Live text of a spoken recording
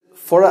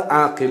For an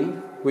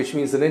aqil, which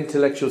means an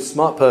intellectual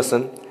smart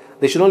person,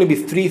 there should only be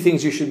three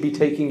things you should be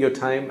taking your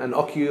time and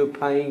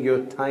occupying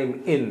your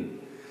time in.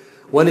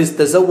 One is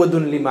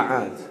tazawwadun li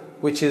ma'ad,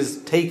 which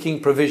is taking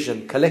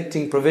provision,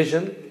 collecting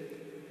provision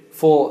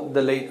for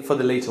the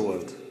later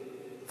world,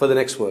 for the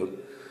next world.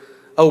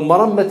 Or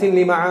marammatin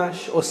li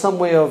ma'ash, or some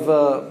way of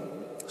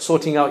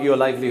sorting out your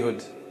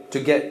livelihood to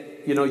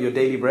get, your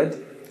daily bread.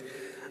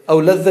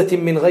 Or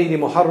ladhatin min ghayri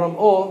muharram,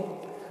 or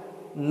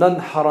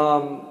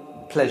non-haram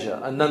pleasure,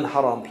 a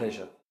non-haram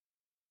pleasure.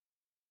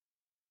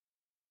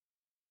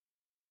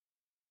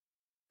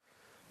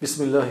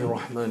 Bismillahir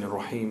Rahmanir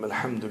Rahim.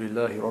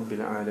 Alhamdulillahi Rabbil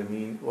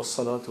Alameen.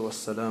 Wassalatu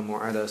wassalamu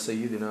ala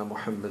Sayyidina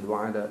Muhammad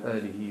wa ala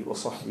alihi wa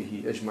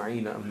sahbihi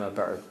ajma'een, amma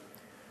ba'd.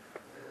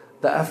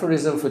 The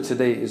aphorism for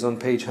today is on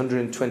page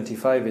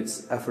 125.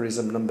 It's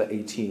aphorism number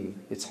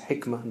 18. It's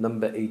Hikmah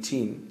number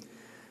 18.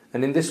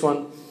 And in this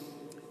one,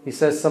 he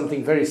says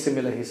something very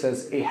similar. He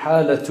says,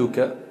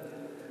 إحالتك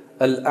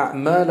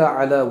الأعمال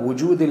على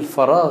وجود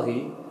الفراغ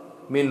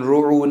من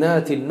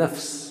رعونات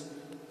النفس.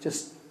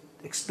 Just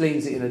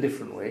explains it in a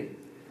different way.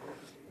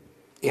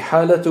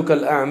 إحالتك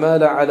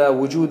الأعمال على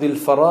وجود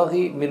الفراغ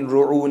من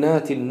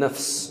رعونات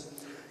النفس.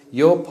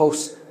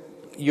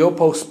 Your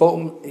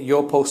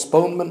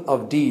postponement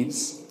of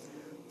deeds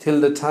till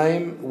the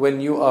time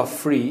when you are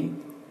free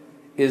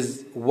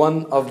is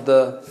one of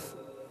the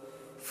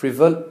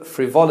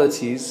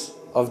frivolities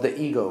of the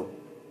ego.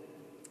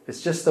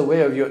 It's just the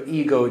way of your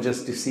ego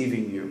just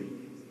deceiving you.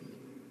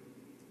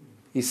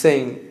 He's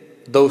saying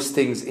those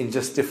things in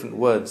just different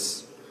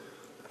words.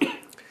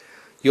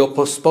 Your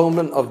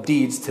postponement of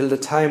deeds till the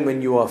time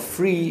when you are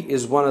free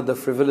is one of the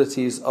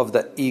frivolities of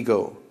the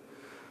ego.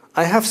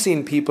 I have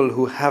seen people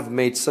who have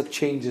made such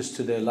changes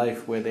to their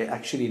life where they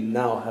actually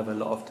now have a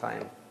lot of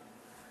time.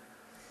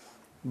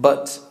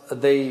 But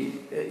they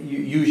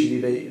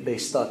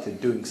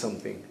started doing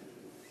something.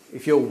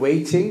 If you're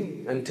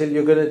waiting until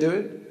you're going to do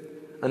it,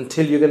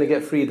 until you're going to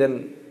get free,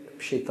 then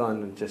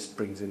shaitan just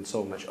brings in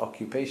so much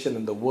occupation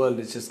and the world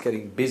is just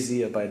getting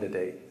busier by the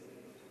day.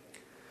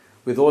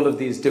 With all of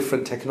these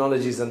different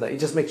technologies and that, it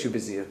just makes you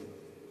busier.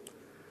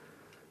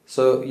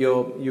 So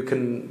you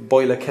can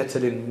boil a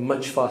kettle in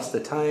much faster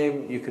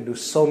time. You can do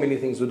so many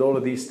things with all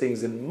of these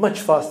things in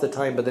much faster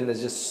time, but then there's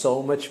just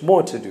so much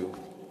more to do.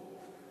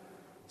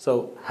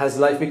 So has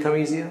life become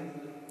easier?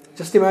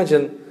 Just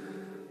imagine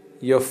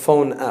your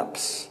phone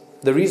apps.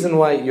 The reason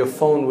why your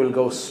phone will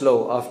go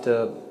slow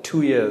after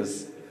 2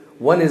 years,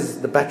 one is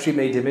the battery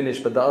may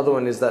diminish, but the other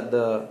one is that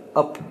the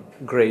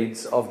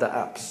upgrades of the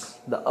apps,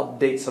 the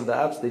updates of the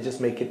apps, they just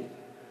make it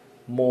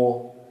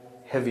more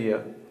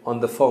heavier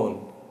on the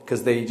phone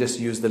because they just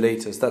use the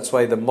latest. That's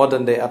why the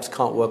modern day apps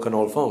can't work on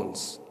all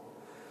phones.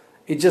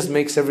 It just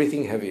makes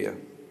everything heavier.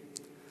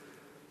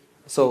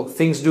 So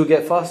things do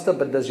get faster,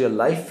 but does your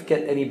life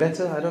get any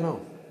better? I don't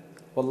know.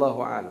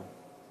 Wallahu a'lam.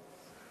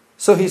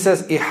 So he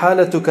says,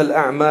 إحالتك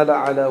الأعمال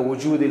على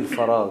وجود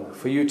الفراغ.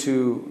 For you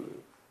to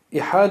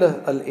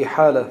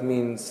al-ihala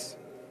means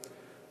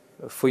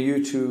for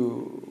you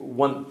to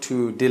want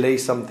to delay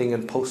something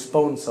and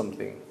postpone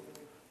something.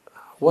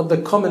 What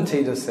the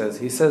commentator says,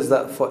 he says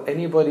that for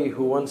anybody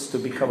who wants to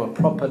become a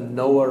proper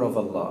knower of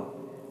Allah,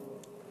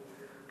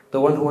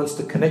 the one who wants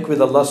to connect with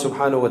Allah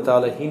subhanahu wa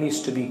ta'ala, he needs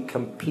to be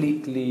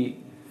complete in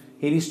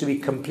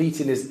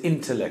his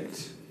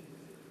intellect.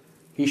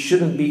 He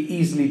shouldn't be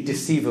easily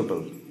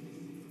deceivable.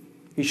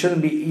 He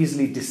shouldn't be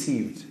easily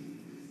deceived.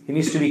 He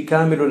needs to be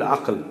kamilul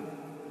aql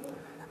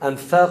and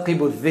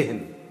thaqibul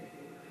dhihn.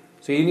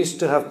 So he needs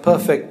to have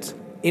perfect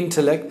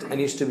intellect and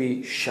needs to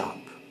be sharp.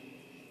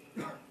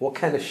 What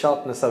kind of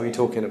sharpness are we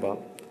talking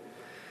about?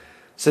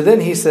 So then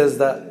he says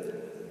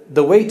that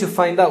the way to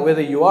find out whether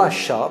you are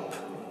sharp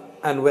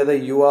and whether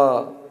you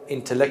are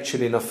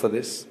intellectual enough for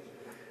this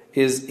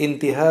is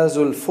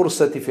intihazul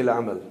fursati fil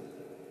amal.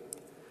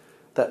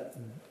 That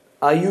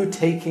are you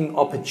taking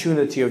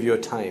opportunity of your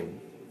time?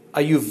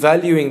 Are you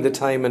valuing the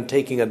time and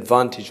taking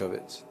advantage of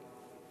it?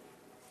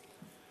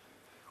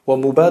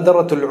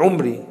 وَمُبَادَرَةُ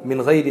الْعُمْرِ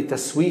مِنْ غَيْرِ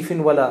تَسْوِيفٍ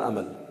وَلَا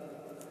أَمَلٍ.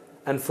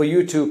 And for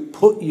you to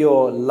put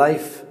your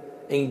life,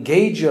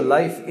 engage your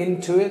life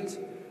into it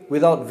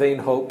without vain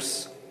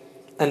hopes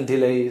and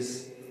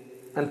delays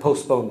and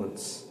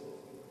postponements.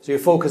 So your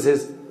focus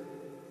is,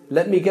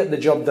 let me get the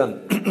job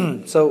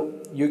done. So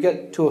you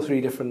get 2 or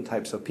 3 different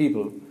types of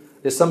people.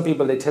 There's some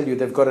people, they tell you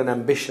they've got an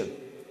ambition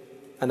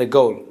and a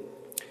goal.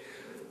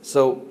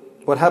 So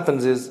what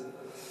happens is,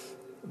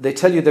 they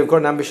tell you they've got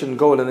an ambition and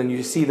goal, and then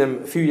you see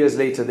them a few years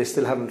later, they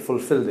still haven't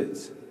fulfilled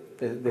it.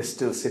 They're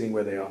still sitting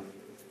where they are.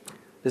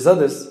 There's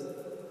others,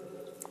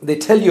 they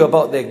tell you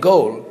about their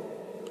goal.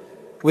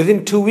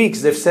 Within 2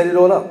 weeks, they've set it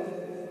all up.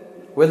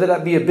 Whether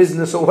that be a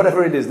business or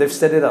whatever it is, they've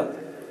set it up.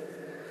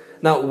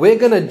 Now, we're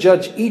going to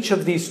judge each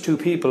of these 2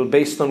 people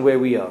based on where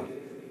we are.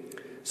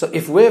 So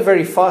if we're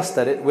very fast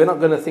at it, we're not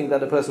going to think that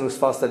the person who's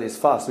fast at it is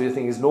fast. We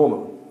think it's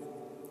normal.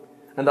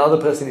 And the other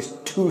person is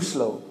too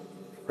slow.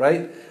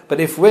 Right? But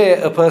if we're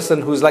a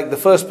person who's like the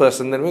first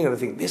person, then we're going to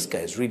think, this guy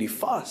is really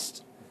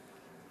fast.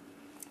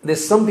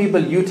 There's some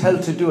people you tell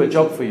to do a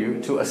job for you,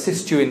 to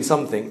assist you in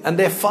something, and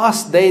they're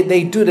fast,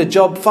 they do the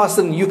job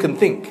faster than you can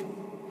think.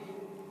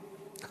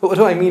 What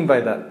do I mean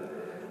by that?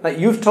 Like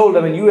you've told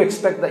them and you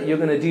expect that you're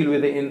going to deal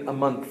with it in a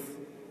month.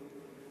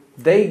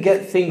 They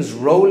get things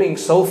rolling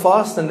so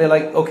fast and they're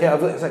like, okay,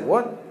 it's like,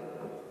 what?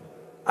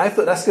 I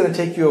thought that's going to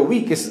take you a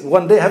week. It's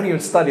one day, haven't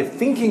even started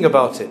thinking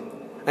about it.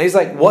 And he's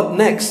like, what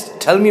next?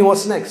 Tell me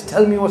what's next.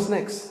 Tell me what's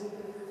next.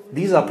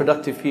 These are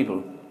productive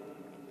people.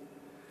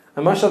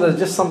 And mashallah, there's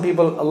just some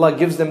people, Allah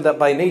gives them that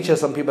by nature.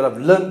 Some people have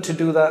learned to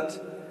do that.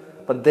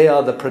 But they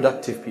are the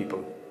productive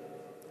people.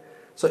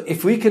 So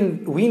if we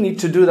need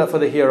to do that for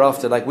the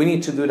hereafter. Like we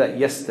need to do that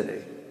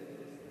yesterday.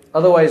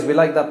 Otherwise, we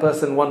like that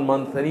person 1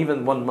 month. And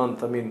even 1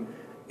 month, I mean,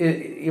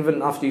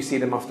 even after you see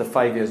them after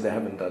 5 years, they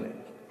haven't done it.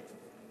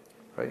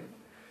 Right?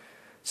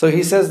 So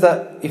he says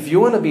that if you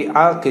want to be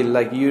aqil,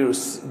 like you're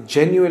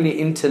genuinely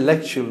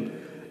intellectual,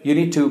 you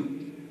need to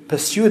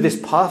pursue this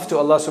path to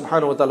Allah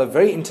subhanahu wa ta'ala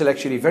very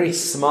intellectually, very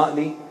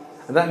smartly.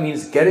 And that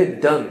means get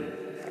it done.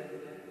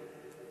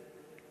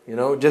 You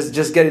know,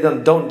 just get it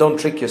done. Don't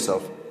trick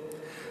yourself.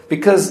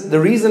 Because the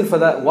reason for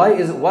that, why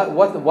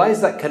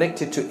is that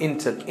connected to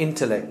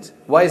intellect?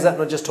 Why is that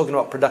not just talking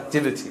about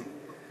productivity?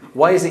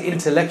 Why is it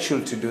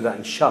intellectual to do that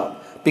and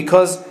sharp?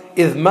 Because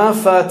إِذْ مَا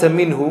فَاتَ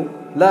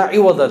مِنْهُ لَا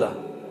عِوَضَ لَهُ.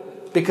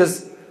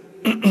 Because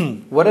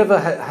whatever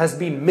has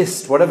been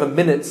missed, whatever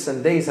minutes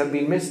and days have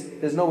been missed,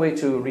 there's no way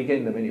to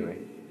regain them anyway.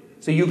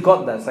 So you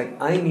got that. It's like,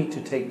 I need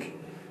to take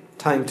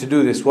time to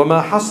do this.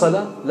 وَمَا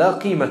حَصَلَ لَا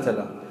قِيمَةَ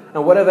لَهُ.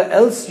 And whatever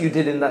else you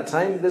did in that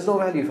time, there's no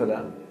value for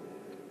that.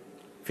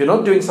 If you're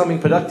not doing something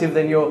productive,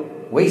 then you're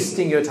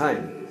wasting your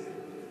time.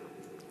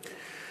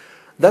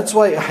 That's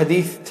why a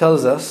hadith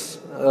tells us,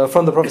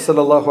 from the Prophet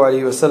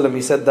ﷺ,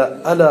 he said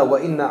that, أَلَا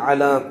وَإِنَّ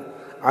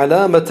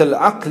عَلَامَةَ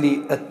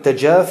الْعَقْلِ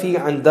التَّجَافِي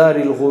عَنْ دَارِ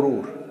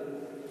الْغُرُورِ.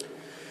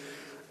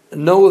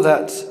 Know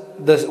that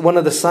one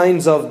of the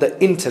signs of the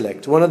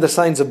intellect, one of the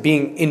signs of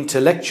being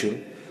intellectual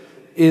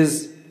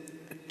is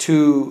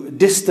to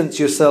distance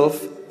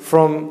yourself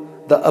from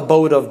the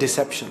abode of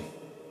deception.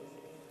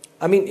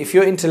 I mean, if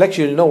you're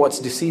intellectual, you know what's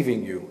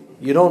deceiving you.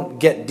 You don't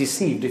get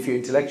deceived if you're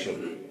intellectual.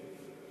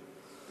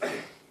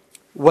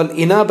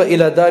 وَالْإِنَابَ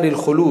إِلَى دَارِ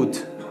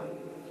الْخُلُودِ.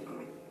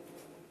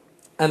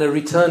 And a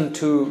return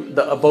to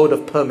the abode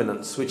of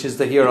permanence, which is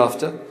the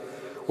hereafter.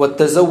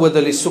 وَالتَّزَوَّدَ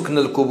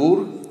لِسُكْنَ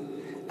الْقُبُورِ.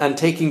 And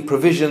taking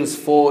provisions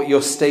for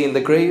your stay in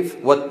the grave.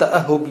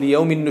 وَالتَّأَهُبْ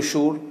لِيَوْمِ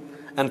النُّشُورِ.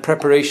 And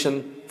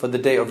preparation for the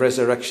day of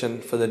resurrection,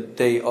 for the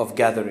day of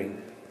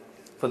gathering,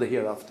 for the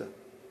hereafter.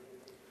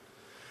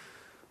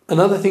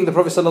 Another thing the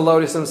Prophet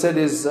ﷺ said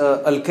is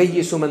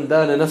Al-Kayyisu man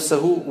dana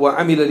nafsahu wa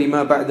amila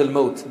lima ba'da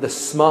al-maut. The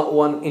smart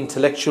one,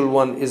 intellectual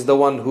one is the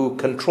one who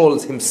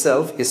controls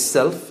himself, his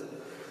self,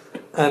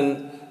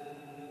 and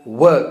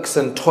works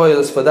and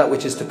toils for that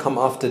which is to come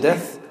after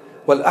death.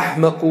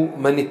 وَالْأَحْمَقُ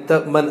مَنْ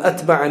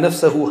أَتْبَعَ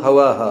نَفْسَهُ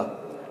هَوَاهَا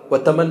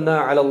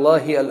وَتَمَنَّى عَلَى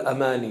اللَّهِ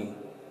الْأَمَانِي.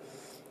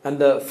 And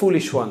the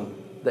foolish one,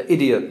 the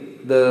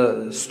idiot,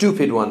 the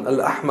stupid one,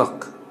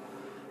 al-ahmaq,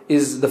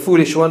 is the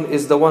foolish one,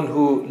 is the one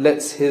who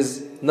lets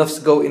his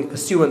nafs go in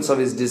pursuance of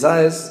his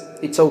desires.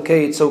 It's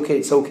okay, it's okay,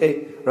 it's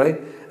okay,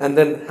 right? And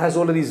then has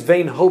all of these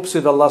vain hopes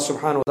with Allah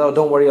subhanahu wa ta'ala.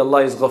 Don't worry,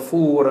 Allah is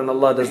ghafoor and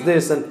Allah does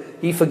this and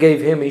He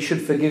forgave him, He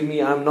should forgive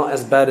me, I'm not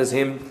as bad as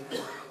him.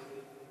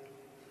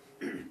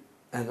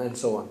 And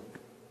so on.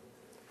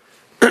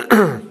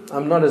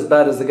 I'm not as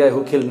bad as the guy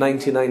who killed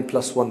 99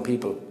 plus 1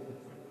 people,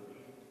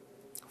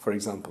 for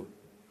example.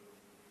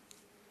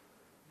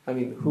 I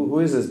mean, who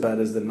is as bad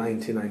as the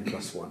 99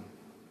 plus 1?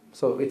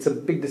 So it's a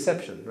big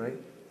deception, right?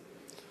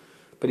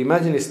 But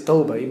imagine his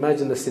tawbah,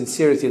 imagine the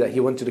sincerity that he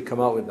wanted to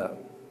come out with that.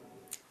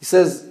 He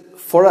says,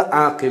 for an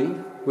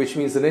aqil, which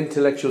means an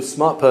intellectual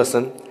smart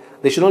person,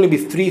 there should only be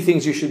 3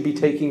 things you should be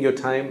taking your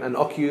time and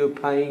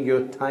occupying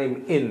your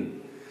time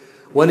in.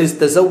 One is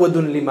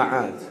tazawwadun li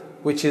ma'ad,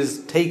 which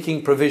is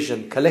taking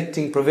provision,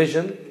 collecting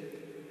provision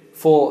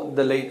for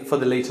the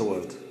later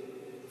world,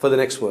 for the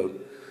next world.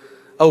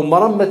 أو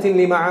مرمة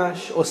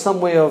لمعاش, or some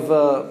way of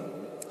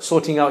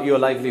sorting out your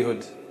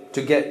livelihood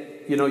to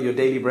get, your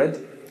daily bread.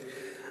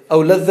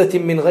 أو لذة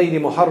من غير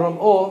محرم,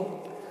 or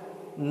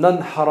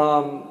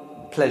non-haram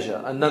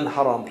pleasure, a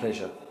non-haram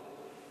pleasure.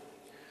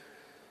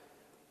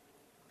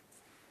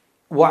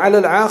 وعلى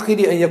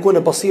العاقل أن يكون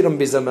بصيرا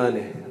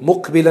بزمانه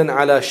مقبلا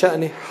على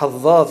شأنه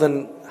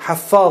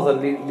حفاظا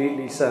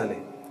للسانه.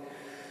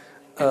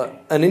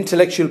 An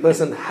intellectual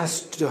person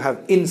has to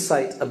have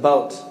insight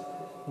about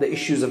the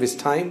issues of his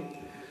time,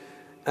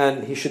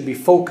 and he should be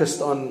focused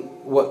on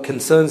what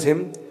concerns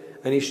him,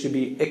 and he should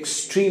be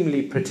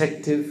extremely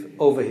protective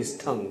over his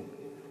tongue,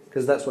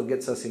 because that's what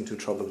gets us into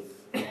trouble.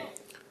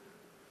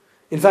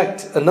 In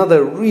fact,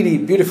 another really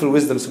beautiful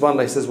wisdom,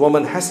 subhanAllah, he says,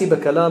 وَمَنْ حَسِبَ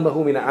كَلَامَهُ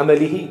مِنَ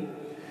عَمَلِهِ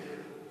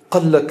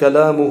قَلَّ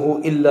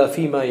كَلَامُهُ إِلَّا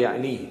فِي مَا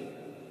يَعْنِيهِ.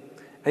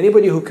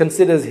 Anybody who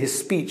considers his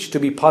speech to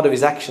be part of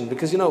his action,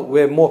 because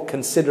we're more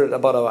considerate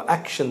about our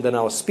action than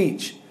our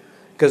speech,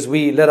 Because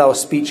we let our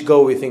speech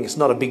go, we think it's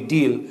not a big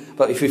deal.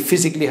 But if we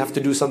physically have to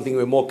do something,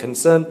 we're more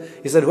concerned.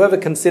 He said, whoever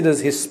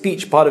considers his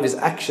speech part of his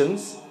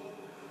actions,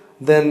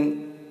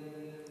 then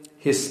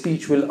his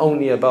speech will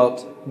only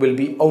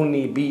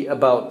be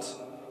about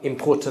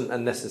important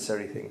and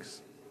necessary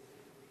things.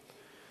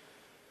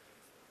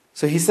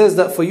 So he says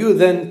that for you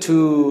then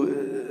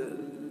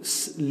to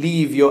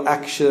leave your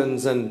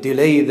actions and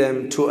delay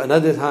them to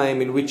another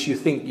time in which you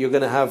think you're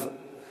going to have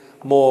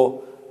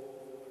more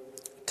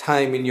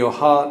time in your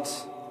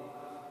heart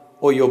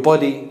or your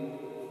body,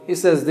 he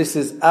says this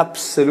is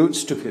absolute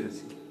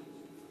stupidity.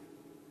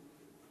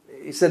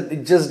 He said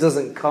it just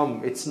doesn't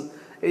come. He's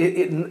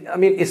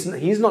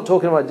not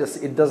talking about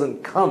just it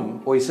doesn't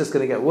come or it's just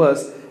going to get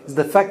worse. It's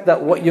the fact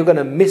that what you're going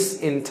to miss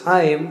in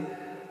time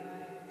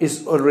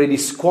is already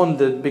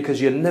squandered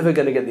because you're never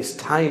going to get this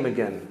time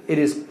again. It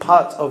is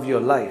part of your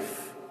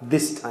life,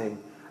 this time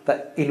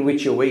that in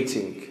which you're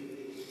waiting.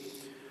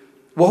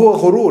 وهو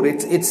غرور,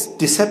 it's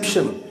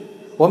deception.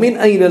 وَمِنْ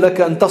أَيْنَ لَكَ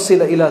أَن تَصِلَ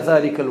إِلَى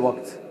ذَلِكَ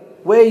الْوَقْتِ.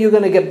 Where are you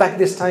going to get back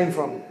this time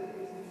from?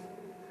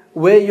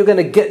 Where are you going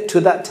to get to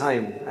that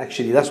time?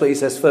 Actually, that's what he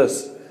says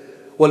first.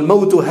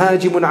 وَالْمَوْتُ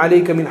هَاجِمٌ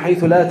عَلَيْكَ مِنْ حَيْثُ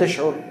لَا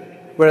تَشْعُرُ.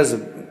 Whereas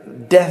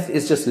death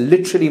is just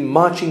literally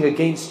marching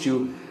against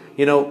you,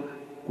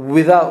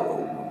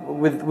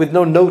 with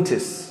no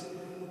notice,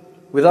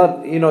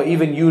 without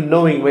even you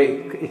knowing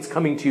where it's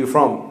coming to you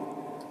from.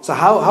 So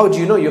how do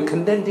you know? You're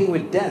contending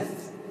with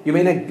death. You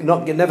may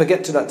never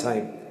get to that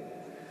time.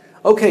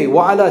 Okay,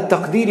 وَعَلَى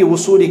تَقْدِيرِ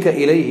وُصُولِكَ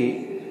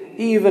إِلَيْهِ.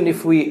 Even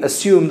if we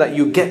assume that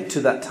you get to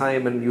that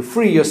time and you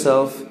free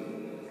yourself,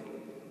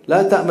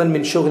 لَا تَأْمَنْ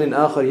مِنْ شُغْلٍ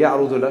آخَرْ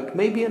يَعْرُضُ لَكَ.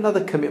 Maybe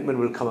another commitment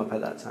will come up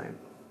at that time.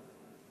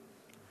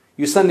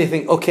 You suddenly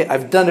think, okay,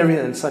 I've done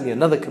everything, and suddenly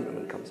another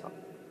commitment comes up.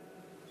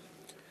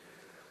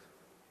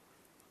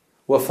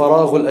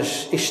 وَفَرَاغُ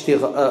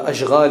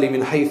الْأَشْغَالِ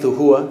مِنْ حَيْثُ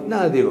هُوَ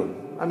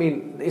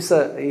نَادِرٌ.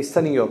 He's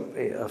telling you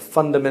a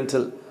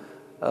fundamental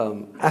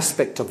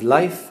aspect of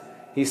life.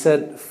 He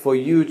said, for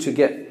you to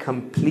get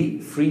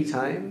complete free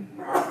time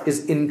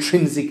is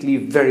intrinsically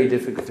very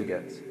difficult to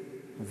get.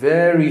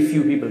 Very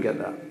few people get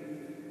that.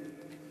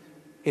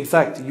 In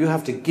fact, you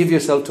have to give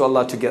yourself to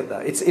Allah to get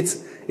that.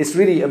 It's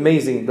really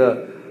amazing,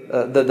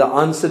 the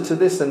answer to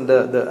this and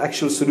the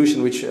actual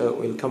solution which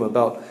will come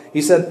about.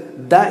 He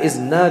said, that is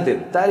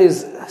nadir. That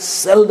is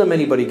seldom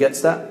anybody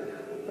gets that.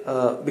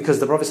 Because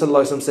the Prophet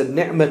ﷺ said,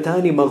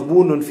 نِعْمَتَانِ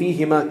مَغْبُونٌ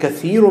فِيهِمَا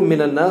كَثِيرٌ مِّنَ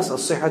النَّاسِ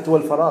الصِّحَّةُ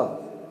وَالْفَرَاغُ.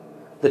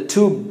 The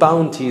two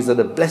bounties are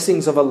the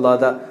blessings of Allah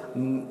that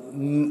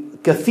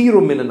كَثِيرٌ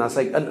مِّنَ النَّاسِ,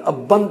 like an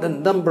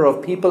abundant number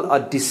of people are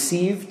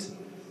deceived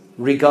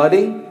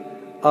regarding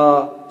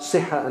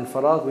صِحَّة and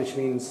faragh, which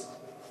means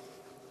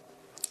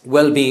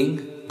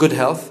well-being, good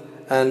health,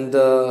 and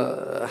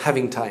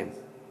having time.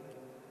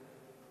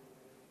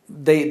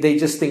 They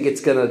just think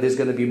there's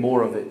going to be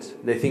more of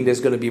it. They think there's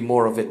going to be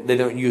more of it. They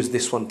don't use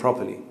this one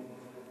properly.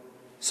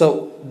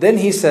 So then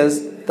he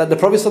says that the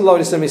Prophet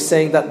ﷺ is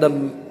saying that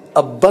the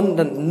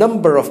abundant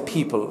number of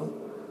people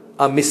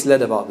are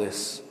misled about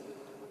this.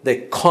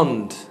 They're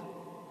conned,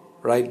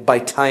 right, by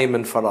time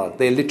and faragh.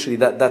 They literally,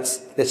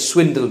 they're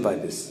swindled by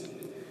this.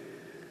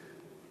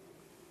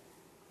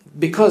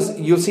 Because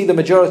you'll see the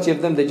majority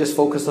of them, they just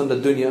focus on the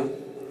dunya,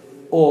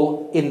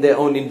 or in their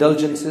own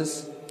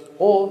indulgences,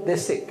 or they're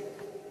sick.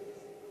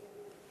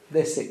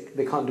 They're sick.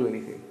 They can't do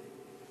anything.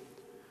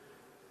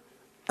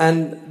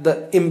 And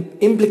the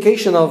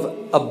implication of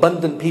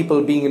abundant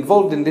people being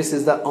involved in this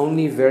is that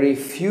only very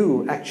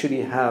few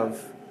actually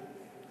have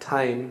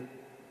time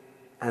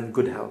and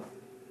good health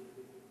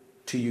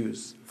to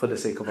use for the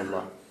sake of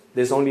Allah.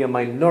 There's only a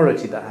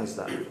minority that has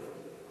that.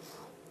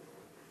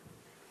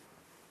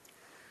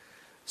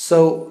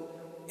 So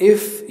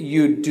if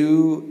you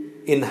do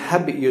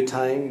inhabit your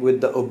time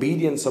with the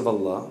obedience of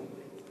Allah,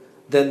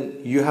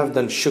 then you have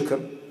done shukr,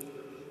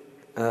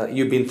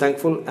 you've been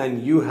thankful,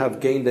 and you have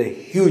gained a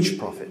huge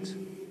profit.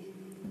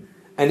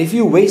 And if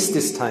you waste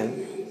this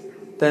time,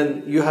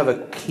 then you have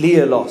a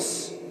clear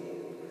loss.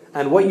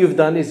 And what you've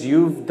done is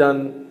you've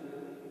done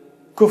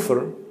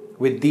kufr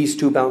with these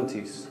two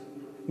bounties.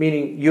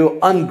 Meaning you're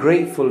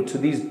ungrateful to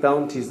these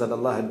bounties that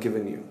Allah had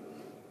given you.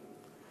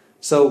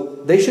 So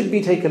they should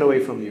be taken away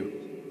from you.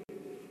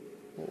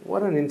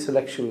 What an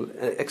intellectual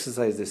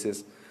exercise this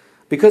is.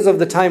 Because of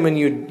the time when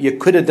you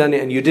could have done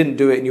it and you didn't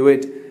do it and you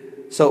wait.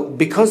 So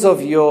because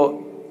of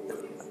your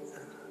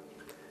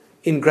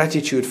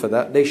ingratitude for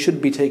that, they should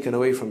be taken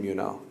away from you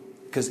now.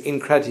 Because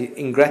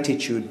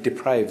ingratitude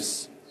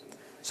deprives.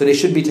 So they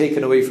should be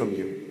taken away from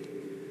you.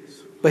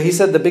 But he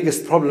said the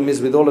biggest problem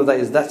is with all of that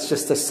is that's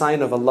just a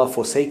sign of Allah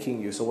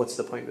forsaking you. So what's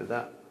the point of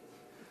that?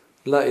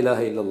 La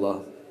ilaha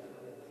illallah.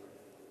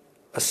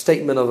 A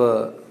statement of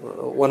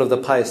one of the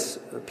pious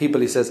people,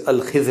 he says,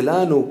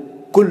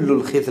 Al-khidlanu kullu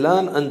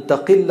al-khidlan an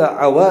taqilla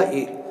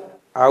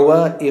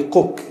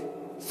awaiquk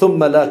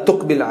thumma la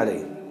tuqbil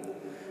alayh.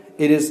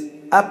 It is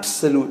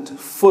absolute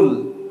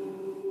full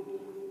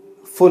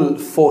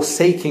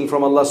forsaking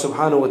from Allah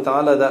subhanahu wa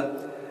ta'ala that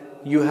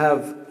you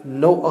have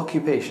no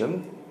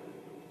occupation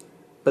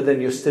but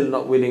then you're still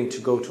not willing to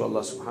go to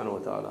Allah subhanahu wa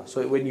ta'ala.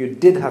 So when you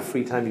did have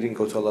free time, you didn't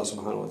go to Allah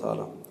subhanahu wa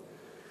ta'ala.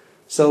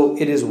 So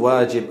it is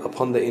wajib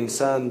upon the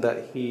insan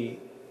that he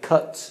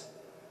cut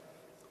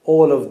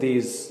all of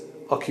these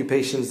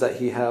occupations that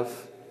he have.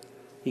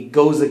 He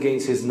goes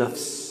against his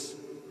nafs,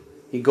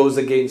 he goes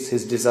against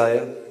his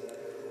desire,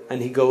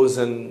 and he goes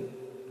and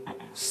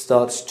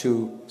starts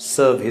to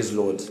serve his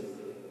Lord.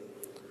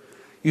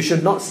 You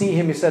should not see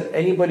him, he said,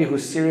 anybody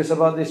who's serious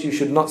about this, you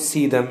should not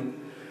see them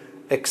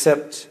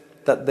except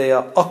that they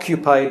are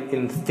occupied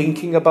in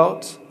thinking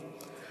about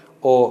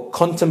or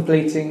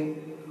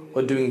contemplating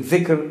or doing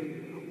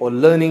dhikr or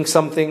learning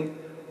something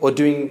or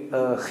doing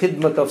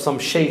khidmat of some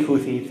shaykh who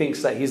he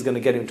thinks that he's going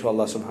to get him to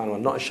Allah subhanahu wa ta'ala.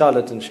 Not a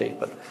charlatan shaykh,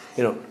 but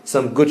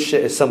some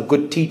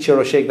good teacher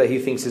or shaykh that he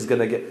thinks is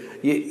going to get.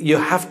 You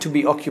have to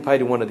be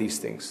occupied in one of these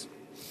things.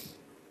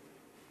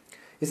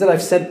 He said,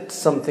 I've said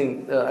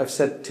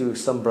to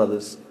some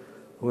brothers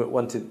who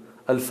wanted,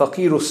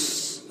 Al-Faqiru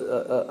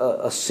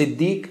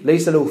as-Siddiq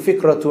laysa lahu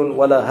fikratun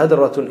wala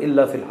hadratun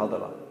illa fil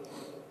hadara.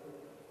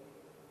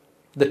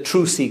 The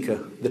true seeker,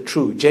 the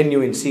true,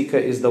 genuine seeker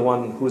is the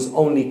one whose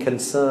only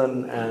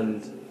concern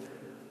and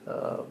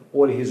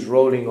all he is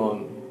rolling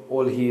on,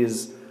 all he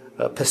is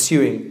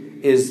pursuing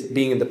is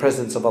being in the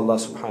presence of Allah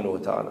subhanahu wa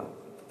ta'ala.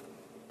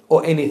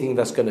 Or anything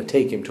that's going to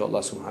take him to Allah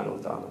subhanahu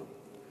wa ta'ala.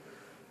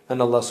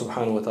 And Allah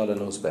subhanahu wa ta'ala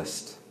knows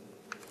best.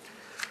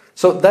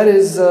 So that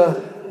is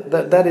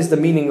the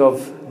meaning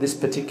of this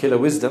particular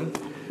wisdom.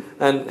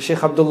 And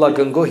Shaykh Abdullah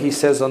Gangohi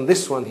says on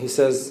this one, he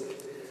says,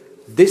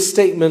 this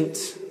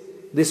statement,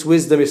 this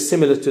wisdom is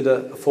similar to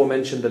the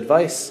aforementioned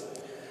advice.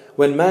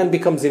 When man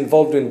becomes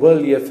involved in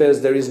worldly affairs,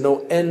 there is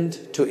no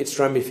end to its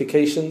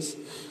ramifications.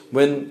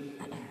 When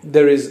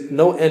there is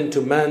no end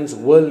to man's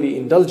worldly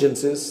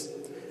indulgences,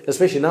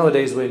 especially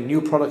nowadays when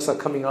new products are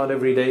coming out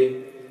every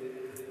day,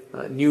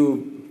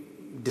 new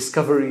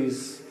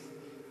discoveries,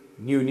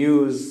 new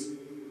news,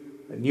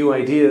 new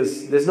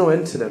ideas, there's no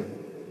end to them.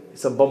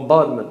 It's a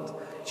bombardment.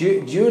 Do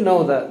you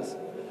know that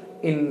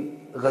in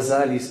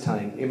Ghazali's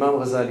time, Imam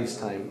Ghazali's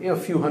time, a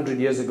few hundred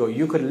years ago,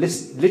 you could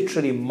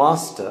literally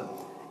master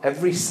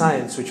every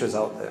science which was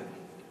out there.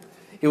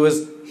 It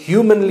was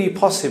humanly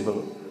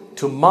possible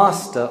to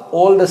master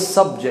all the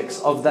subjects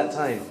of that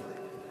time.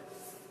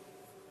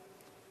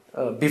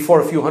 Before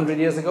a few hundred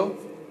years ago,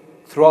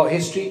 throughout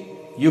history,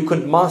 you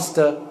could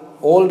master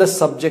all the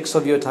subjects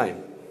of your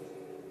time.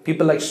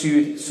 People like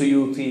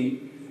Suyuti,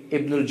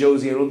 Ibn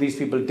al-Jawzi, and all these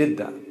people did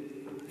that.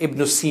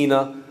 Ibn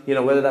Sina,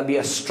 whether that be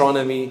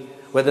astronomy,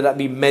 whether that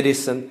be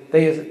medicine.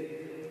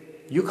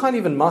 You can't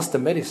even master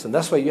medicine.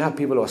 That's why you have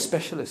people who are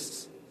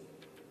specialists.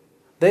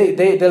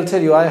 They'll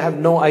tell you, I have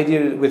no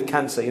idea with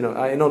cancer.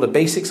 I know the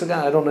basics of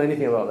that. I don't know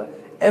anything about that.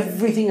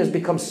 Everything has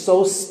become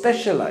so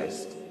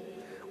specialized,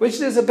 which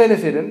there's a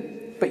benefit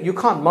in, but you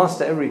can't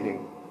master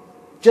everything.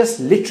 Just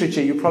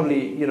literature, you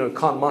probably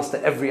can't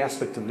master every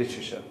aspect of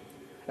literature,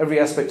 every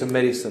aspect of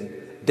medicine,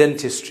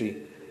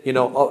 dentistry,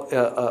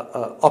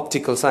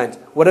 optical science,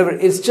 whatever.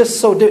 It's just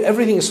so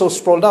everything is so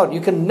sprawled out. You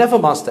can never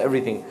master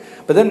everything.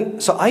 But then,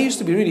 so I used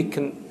to be really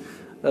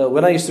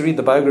when I used to read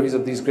the biographies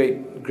of these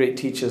great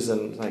teachers,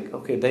 and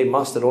okay, they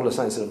mastered all the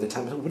sciences of their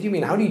time. What do you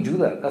mean? How do you do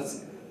that?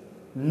 That's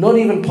not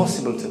even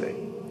possible today.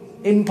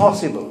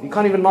 Impossible. You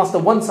can't even master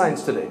one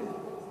science today.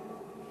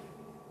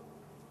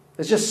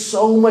 There's just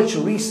so much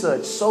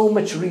research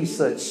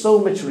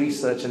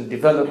and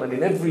development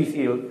in every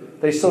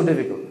field that is so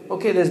difficult.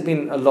 Okay, there's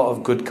been a lot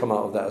of good come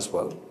out of that as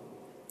well.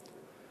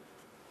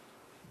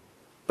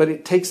 But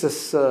it takes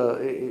us,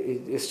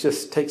 it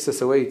just takes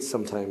us away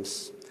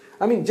sometimes.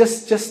 I mean,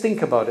 just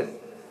think about it.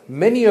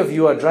 Many of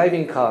you are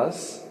driving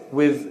cars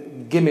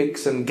with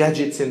gimmicks and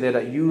gadgets in there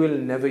that you will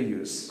never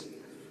use.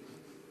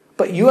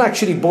 But you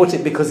actually bought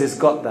it because it's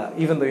got that,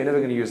 even though you're never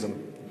going to use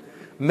them.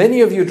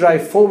 Many of you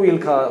drive four-wheel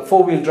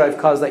drive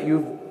cars that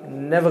you've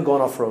never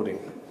gone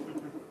off-roading.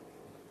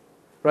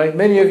 Right?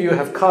 Many of you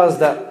have cars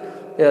that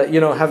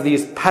have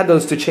these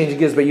paddles to change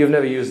gears, but you've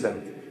never used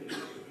them.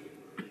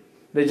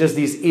 They're just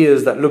these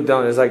ears that look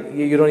down. It's like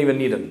you don't even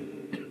need them.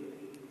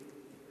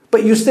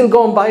 But you still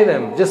go and buy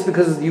them just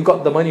because you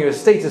got the money or a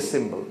status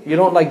symbol. You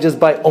don't just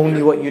buy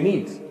only what you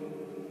need.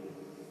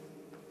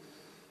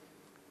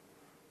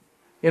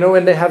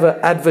 When they have an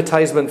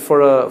advertisement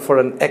for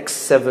an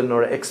X7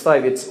 or an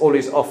X5, it's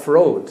always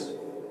off-road.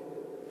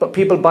 But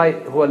people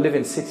who live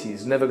in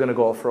cities, never going to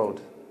go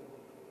off-road.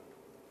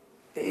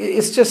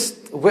 It's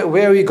just,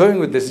 where are we going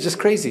with this? It's just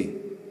crazy.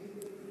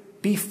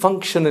 Be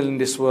functional in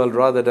this world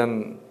rather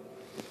than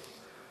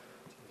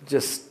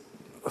just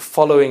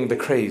following the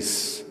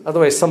craze.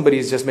 Otherwise somebody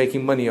is just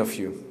making money off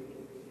you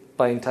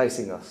by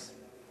enticing us.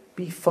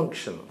 Be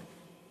functional.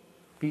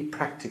 Be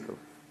practical.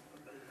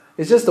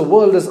 It's just the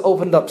world has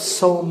opened up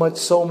so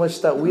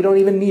much that we don't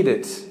even need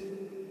it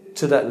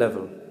to that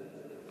level.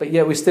 But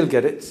yet we still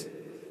get it.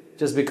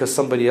 Just because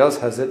somebody else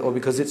has it, or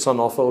because it's on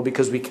offer, or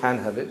because we can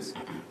have it.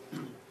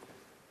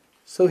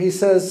 So he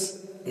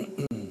says,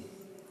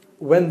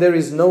 when there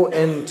is no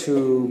end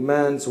to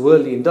man's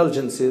worldly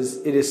indulgences,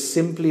 it is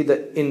simply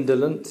the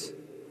indolent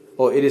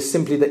or it is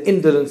simply the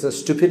indolence and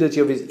stupidity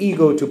of his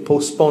ego to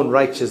postpone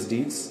righteous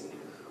deeds,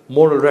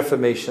 moral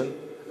reformation,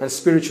 and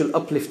spiritual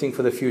uplifting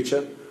for the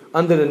future,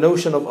 under the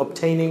notion of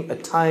obtaining a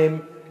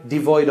time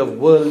devoid of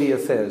worldly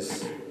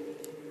affairs.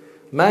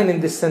 Man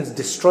in this sense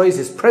destroys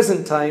his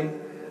present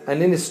time,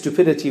 and in his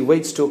stupidity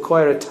waits to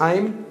acquire a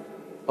time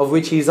of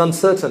which he is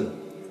uncertain.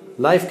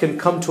 Life can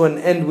come to an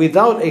end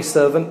without a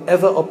servant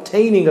ever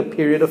obtaining a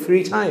period of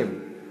free time,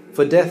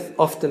 for death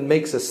often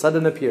makes a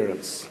sudden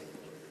appearance.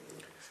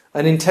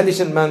 An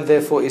intelligent man,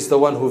 therefore, is the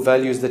one who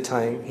values the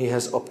time he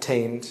has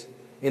obtained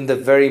in the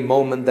very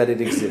moment that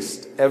it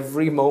exists.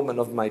 Every moment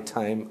of my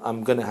time,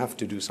 I'm going to have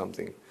to do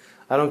something.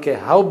 I don't care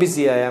how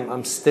busy I am,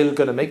 I'm still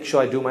going to make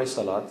sure I do my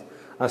salat.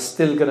 I'm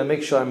still going to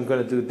make sure I'm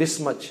going to do this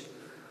much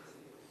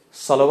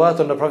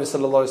salawat on the Prophet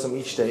ﷺ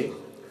each day.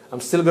 I'm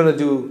still going to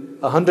do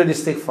 100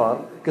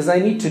 istighfar, because I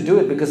need to do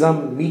it, because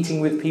I'm meeting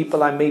with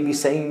people, I may be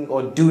saying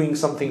or doing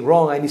something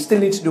wrong. I still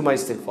need to do my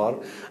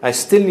istighfar. I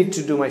still need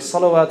to do my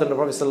salawat on the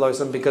Prophet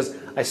ﷺ, because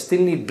I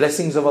still need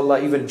blessings of Allah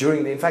even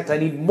during in fact, I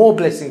need more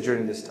blessings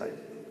during this time,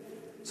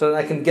 so that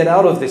I can get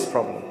out of this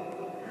problem,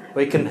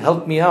 or it can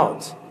help me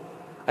out.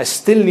 I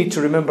still need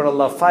to remember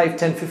Allah 5,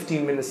 10,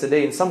 15 minutes a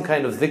day in some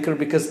kind of dhikr,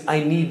 because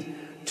I need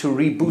to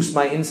reboost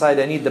my inside.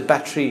 I need the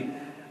battery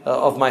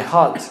of my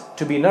heart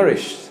to be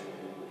nourished.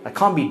 I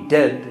can't be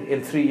dead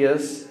in 3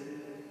 years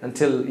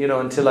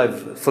until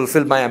I've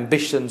fulfilled my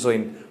ambitions, or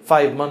in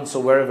 5 months,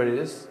 or wherever it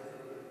is.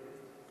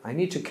 I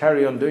need to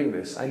carry on doing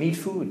this. I need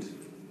food.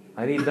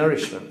 I need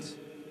nourishment.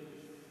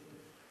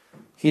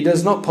 He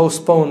does not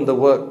postpone the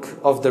work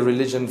of the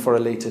religion for a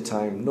later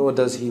time, nor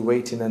does he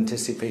wait in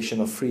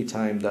anticipation of free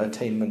time, the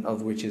attainment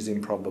of which is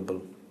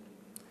improbable.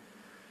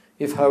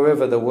 If,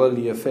 however, the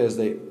worldly affairs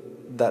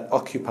that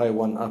occupy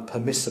one are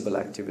permissible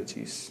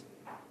activities,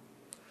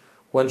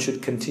 one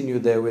should continue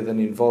therewith and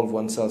involve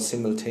oneself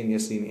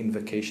simultaneously in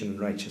invocation and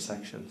righteous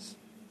actions.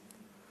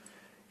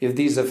 If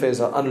these affairs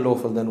are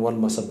unlawful, then one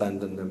must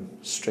abandon them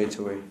straight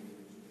away.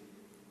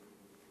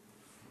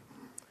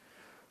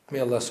 May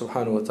Allah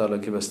subhanahu wa ta'ala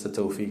give us the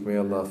tawfiq. May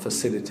Allah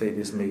facilitate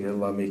this. May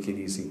Allah make it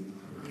easy.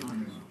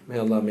 May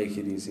Allah make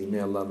it easy. May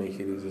Allah make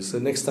it easy. So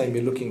next time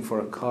you're looking for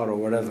a car or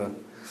whatever,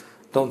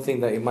 don't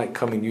think that it might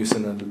come in use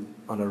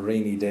on a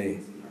rainy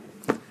day.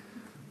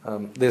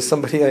 There's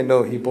somebody I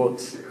know, he bought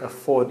a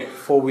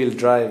four-wheel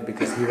drive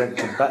because he went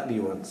to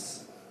Batley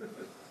once.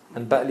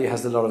 And Batley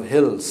has a lot of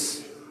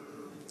hills.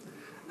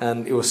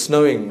 And it was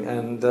snowing,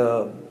 and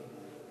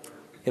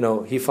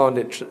he found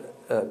it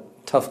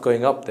tough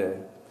going up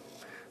there.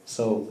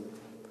 So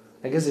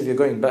I guess if you're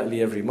going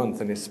Batley every month,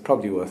 then it's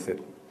probably worth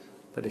it.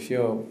 But if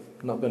you're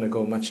not going to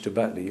go much to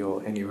Batley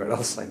or anywhere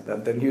else like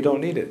that, then you don't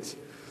need it.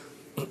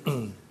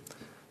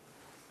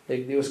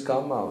 Ek divas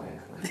kaam aao hai.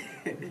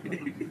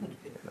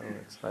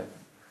 It's like,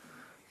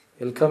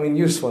 it'll come in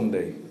use one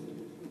day.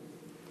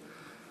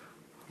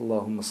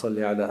 Allahumma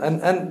salli ala.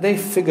 And they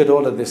figured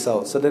all of this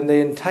out. So then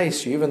they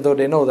entice you, even though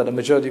they know that a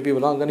majority of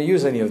people aren't going to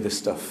use any of this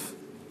stuff.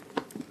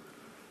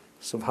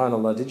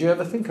 Subhanallah. Did you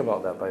ever think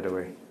about that, by the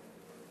way?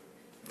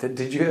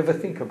 Did you ever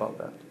think about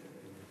that?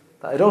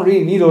 I don't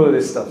really need all of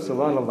this stuff.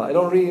 Subhanallah. I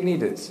don't really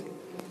need it.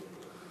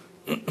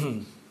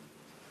 If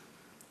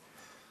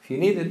you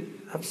need it,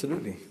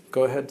 absolutely.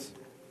 Go ahead.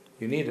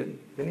 You need it.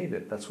 You need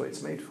it. That's what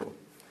it's made for.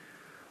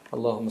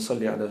 اللهم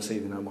صل على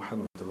سيدنا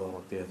محمد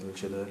وعلى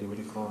الجلال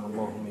والإكرام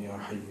اللهم يا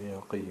حي يا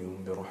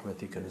قيوم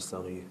برحمتك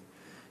نستغيث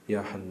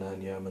يا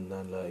حنان يا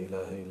منان لا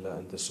إله إلا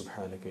أنت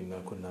سبحانك إنا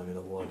كنا من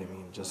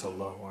الظالمين جزا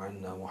الله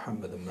عنا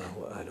محمدا ما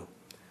هو أهله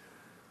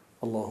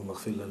اللهم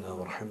اغفر لنا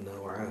وارحمنا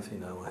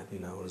وعافنا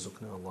واهدنا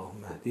وارزقنا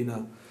اللهم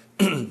اهدنا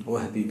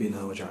واهدي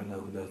بنا واجعلنا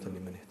هداة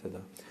لمن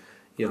اهتدى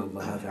يا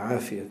الله have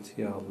عافية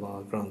يا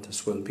الله grant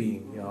us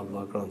well-being يا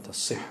الله grant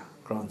us صحة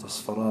grant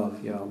us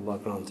faragh يا Allah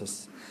grant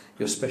us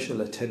your special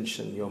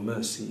attention, your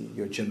mercy,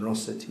 your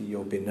generosity,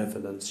 your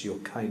benevolence, your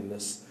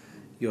kindness,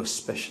 your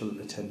special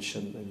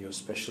attention and your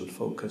special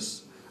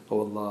focus. Oh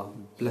Allah,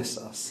 bless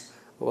us.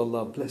 Oh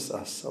Allah, bless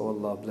us. Oh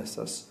Allah, bless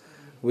us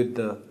with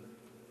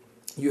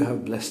you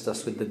have blessed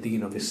us with the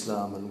deen of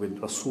Islam and with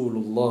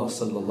Rasulullah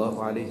sallallahu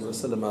alayhi wa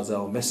sallam as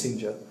our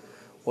messenger.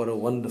 What a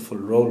wonderful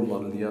role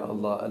model, Ya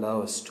Allah.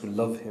 Allow us to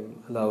love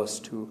him, allow us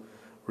to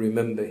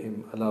remember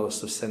him, allow us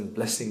to send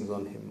blessings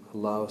on him,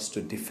 allow us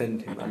to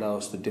defend him, allow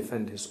us to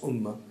defend his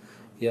ummah.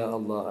 Ya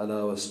Allah,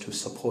 allow us to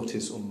support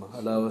his ummah,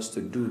 allow us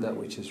to do that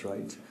which is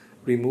right.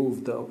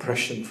 Remove the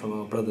oppression from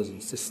our brothers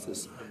and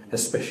sisters,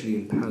 especially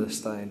in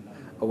Palestine.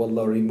 Oh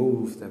Allah,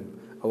 remove them.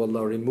 Oh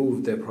Allah,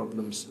 remove their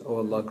problems. Oh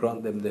Allah,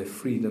 grant them their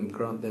freedom,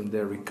 grant them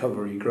their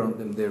recovery, grant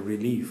them their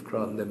relief,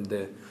 grant them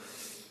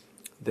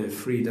their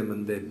freedom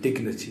and their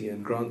dignity,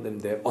 and grant them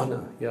their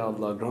honor. Ya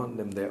Allah, grant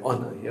them their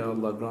honor. Ya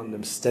Allah, grant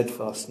them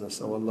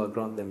steadfastness. Oh Allah,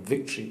 grant them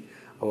victory.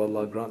 Oh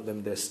Allah, grant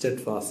them their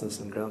steadfastness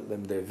and grant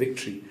them their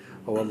victory.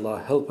 Oh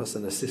Allah, help us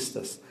and assist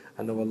us.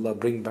 And oh Allah,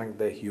 bring back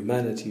their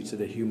humanity to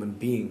the human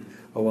being.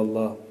 Oh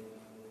Allah,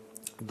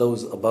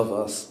 those above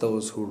us,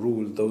 those who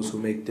rule, those who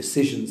make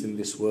decisions in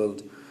this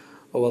world,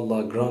 oh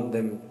Allah, grant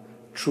them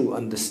true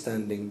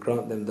understanding,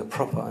 grant them the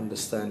proper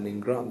understanding,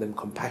 grant them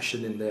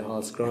compassion in their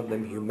hearts, grant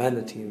them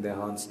humanity in their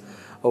hearts.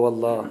 O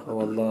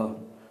Allah,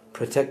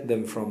 protect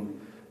them from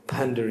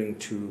pandering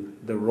to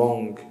the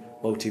wrong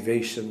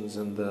motivations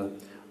and the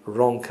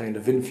wrong kind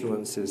of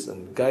influences,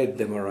 and guide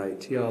them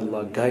aright. Ya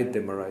Allah, guide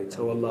them aright.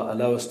 O Allah,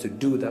 allow us to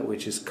do that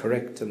which is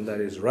correct and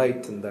that is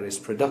right and that is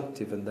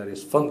productive and that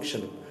is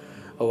functional.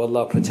 O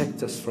Allah,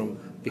 protect us from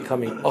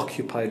becoming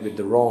occupied with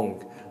the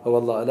wrong. O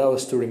Allah, allow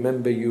us to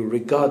remember You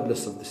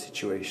regardless of the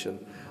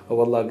situation. O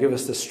Allah, give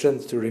us the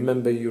strength to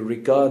remember You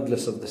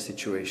regardless of the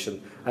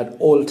situation at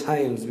all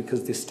times,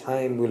 because this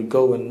time will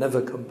go and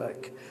never come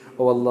back.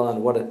 O Allah,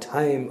 and what a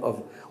time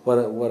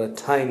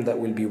that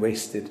will be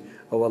wasted.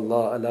 O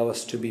Allah, allow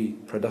us to be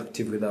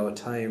productive with our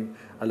time.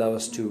 Allow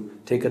us to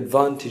take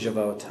advantage of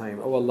our time.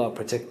 O Allah,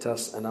 protect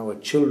us and our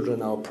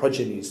children, our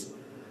progenies,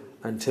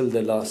 until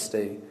the last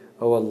day.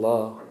 O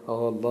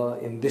Allah,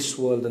 in this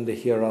world and the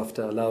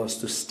hereafter, allow us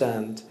to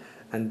stand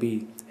and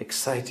be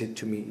excited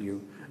to meet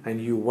You, and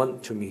You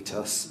want to meet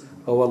us.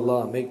 O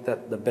Allah, make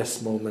that the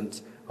best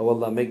moment. O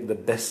Allah, make the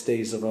best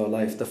days of our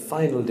life, the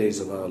final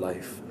days of our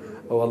life.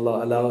 O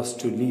Allah, allow us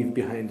to leave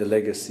behind a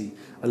legacy.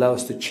 Allow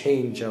us to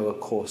change our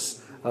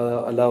course.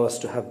 Allow us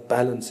to have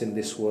balance in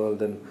this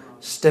world and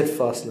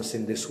steadfastness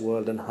in this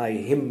world and high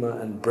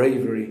himmah and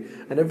bravery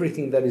and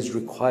everything that is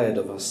required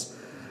of us.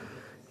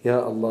 Ya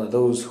Allah,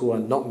 those who are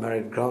not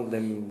married, grant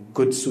them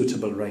good,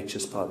 suitable,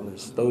 righteous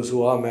partners. Those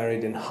who are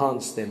married,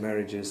 enhance their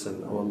marriages,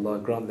 and O Allah,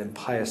 grant them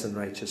pious and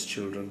righteous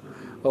children.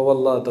 O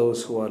Allah,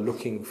 those who are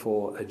looking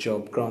for a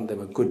job, grant them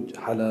a good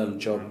halal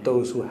job.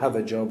 Those who have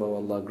a job, O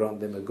Allah, grant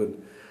them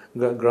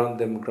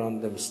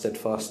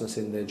steadfastness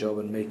in their job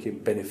and make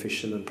it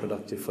beneficial and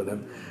productive for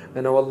them.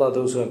 And O Allah,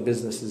 those who have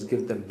businesses,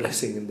 give them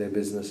blessing in their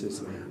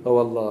businesses. O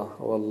Allah,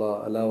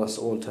 allow us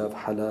all to have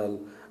halal.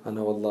 And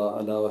O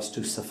Allah, allow us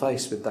to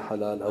suffice with the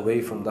halal,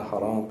 away from the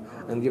haram,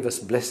 and give us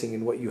blessing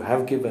in what You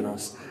have given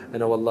us.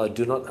 And O Allah,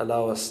 do not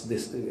allow us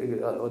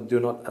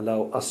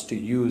to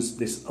use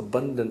this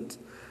abundant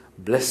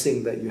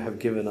blessing that You have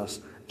given us.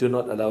 Do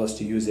not allow us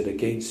to use it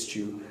against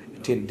You,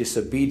 in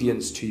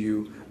disobedience to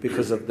You,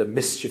 because of the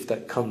mischief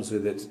that comes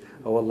with it.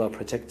 O Allah,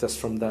 protect us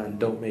from that and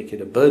don't make it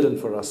a burden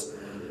for us.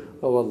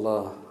 O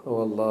Allah,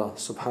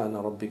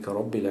 subhana rabbika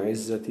rabbil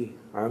izzati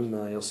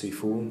amma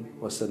yasifun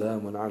wa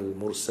salamun ala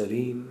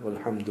al-mursaleen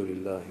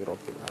walhamdulillahi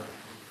rabbil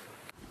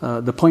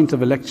alamin. The point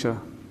of a lecture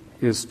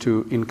is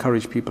to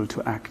encourage people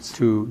to act,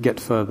 to get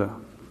further,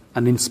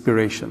 an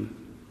inspiration,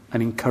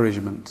 an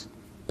encouragement,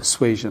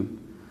 persuasion.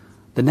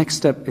 The next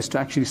step is to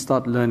actually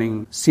start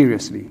learning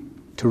seriously,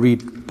 to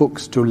read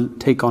books, to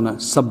take on a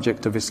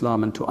subject of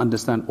Islam and to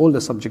understand all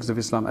the subjects of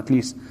Islam, at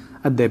least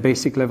at their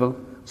basic level,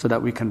 so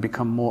that we can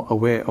become more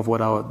aware of what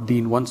our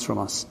deen wants from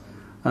us.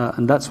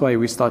 And that's why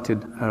we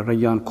started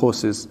Rayyan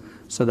courses,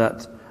 so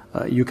that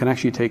you can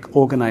actually take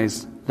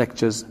organized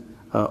lectures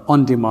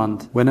on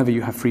demand whenever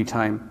you have free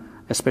time,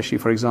 especially,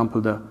 for example,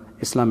 the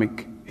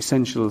Islamic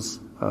Essentials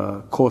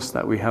course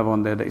that we have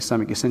on there, the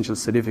Islamic Essentials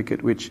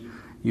Certificate, which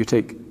you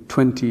take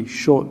 20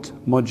 short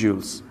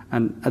modules,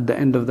 and at the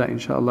end of that,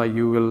 inshallah,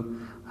 you will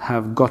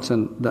have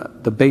gotten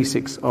the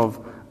basics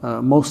of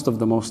most of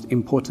the most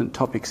important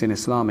topics in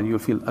Islam, and you'll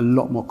feel a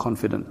lot more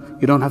confident.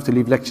 You don't have to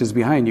leave lectures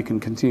behind. You can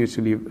continue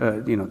to leave,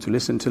 to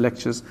listen to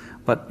lectures,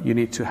 but you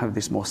need to have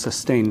this more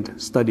sustained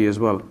study as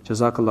well.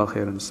 Jazakallah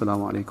khairan.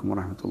 Assalamu alaikum wa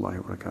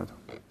rahmatullahi wa barakatuh.